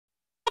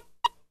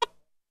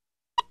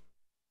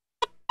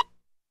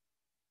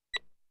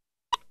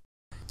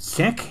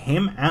Check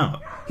him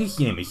out. His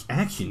name is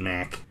Action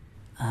Mac.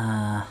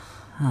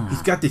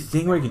 He's got this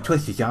thing where he can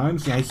twist his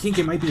arms, and I think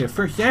it might be the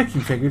first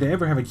action figure to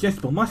ever have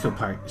adjustable muscle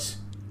parts.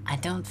 I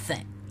don't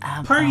think...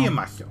 Part of your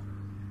muscle.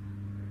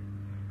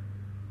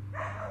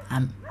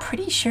 I'm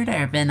pretty sure there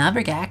have been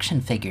other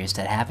action figures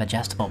that have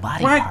adjustable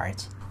body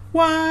parts.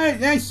 What?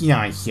 That's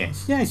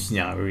nonsense. That's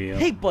not real.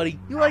 Hey, buddy,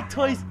 you like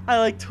toys? I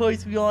like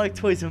toys. We all like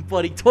toys, and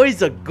buddy,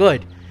 toys are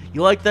good.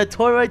 You like that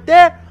toy right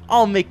there?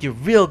 I'll make it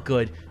real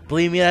good.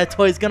 Believe me, that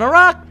toy's gonna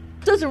rock.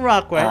 Doesn't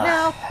rock right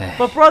now,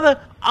 but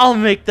brother, I'll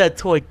make that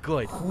toy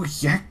good.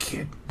 Who's that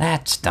kid?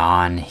 That's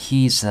Don.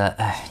 He's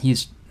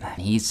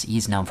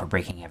known for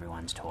breaking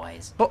everyone's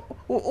toys. But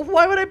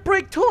why would I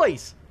break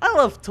toys? I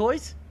love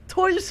toys.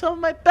 Toys are some of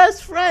my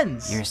best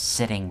friends. You're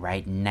sitting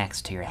right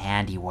next to your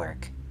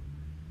handiwork.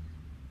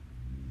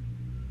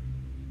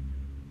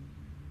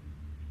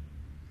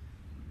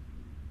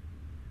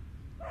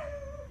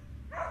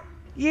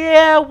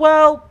 Yeah,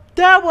 well,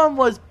 that one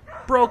was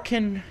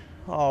broken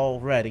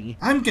already.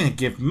 I'm gonna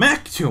give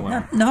Mac to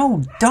him.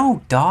 No,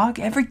 don't, dog.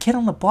 Every kid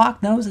on the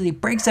block knows that he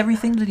breaks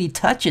everything that he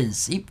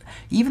touches.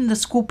 Even the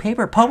school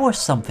paper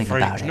published something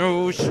about it. Fake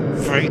news!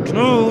 Fake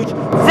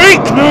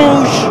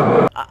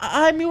news!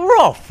 I mean, we're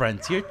all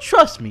friends here.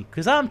 Trust me,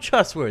 because I'm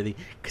trustworthy.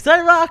 Because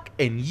I rock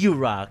and you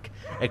rock.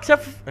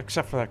 Except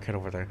for that kid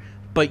over there.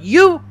 But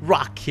you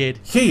rock, kid.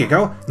 Here you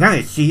go. Now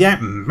let's see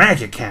that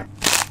magic cap.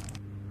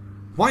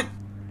 What?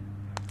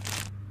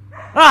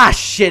 Ah,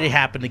 shit, it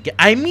happened again.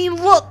 I mean,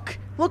 look!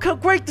 Look how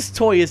great this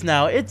toy is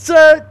now. It's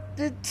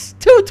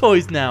two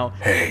toys now.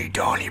 Hey,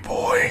 Donnie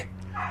boy.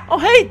 Oh,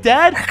 hey,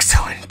 Dad.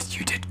 Excellent,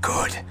 you did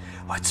good.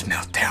 Let's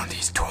melt down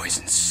these toys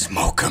and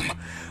smoke them.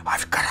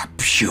 I've got a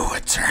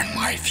Pulitzer in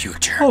my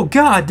future. Oh,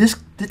 God, this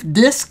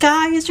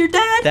guy is your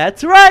dad?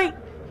 That's right.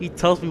 He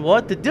tells me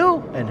what to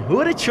do and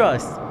who to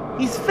trust.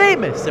 He's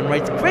famous and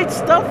writes great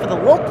stuff for the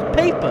local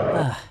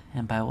paper.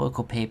 And by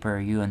local paper,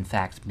 you in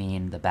fact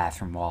mean the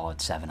bathroom wall at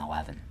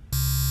 7-Eleven.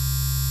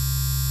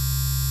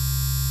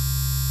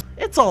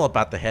 It's all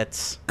about the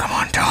hits. Come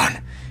on,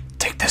 Don.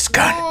 Take this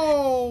gun.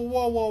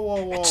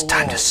 Whoa. It's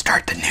time to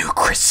start the new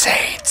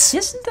crusades.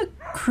 Isn't the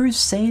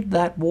crusade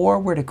that war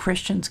where the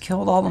Christians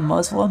killed all the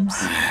Muslims?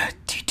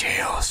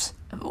 Details.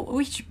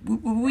 We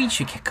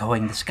should get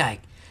going. This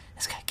guy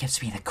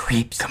gives me the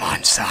creeps. Come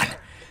on, son.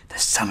 The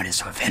summit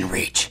is within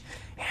reach.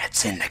 And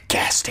it's in the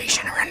gas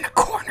station around the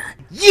corner.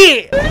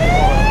 Yeah!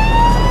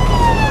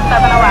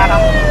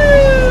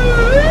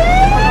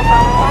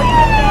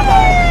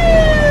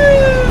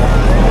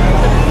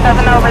 7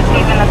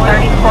 receiving a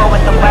 34 with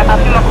the weapon.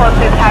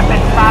 This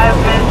happened 5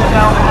 minutes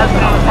ago.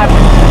 Husband was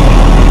having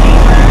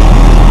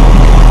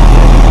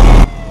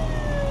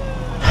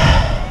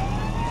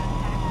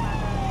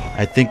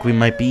I think we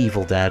might be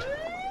evil, Dad.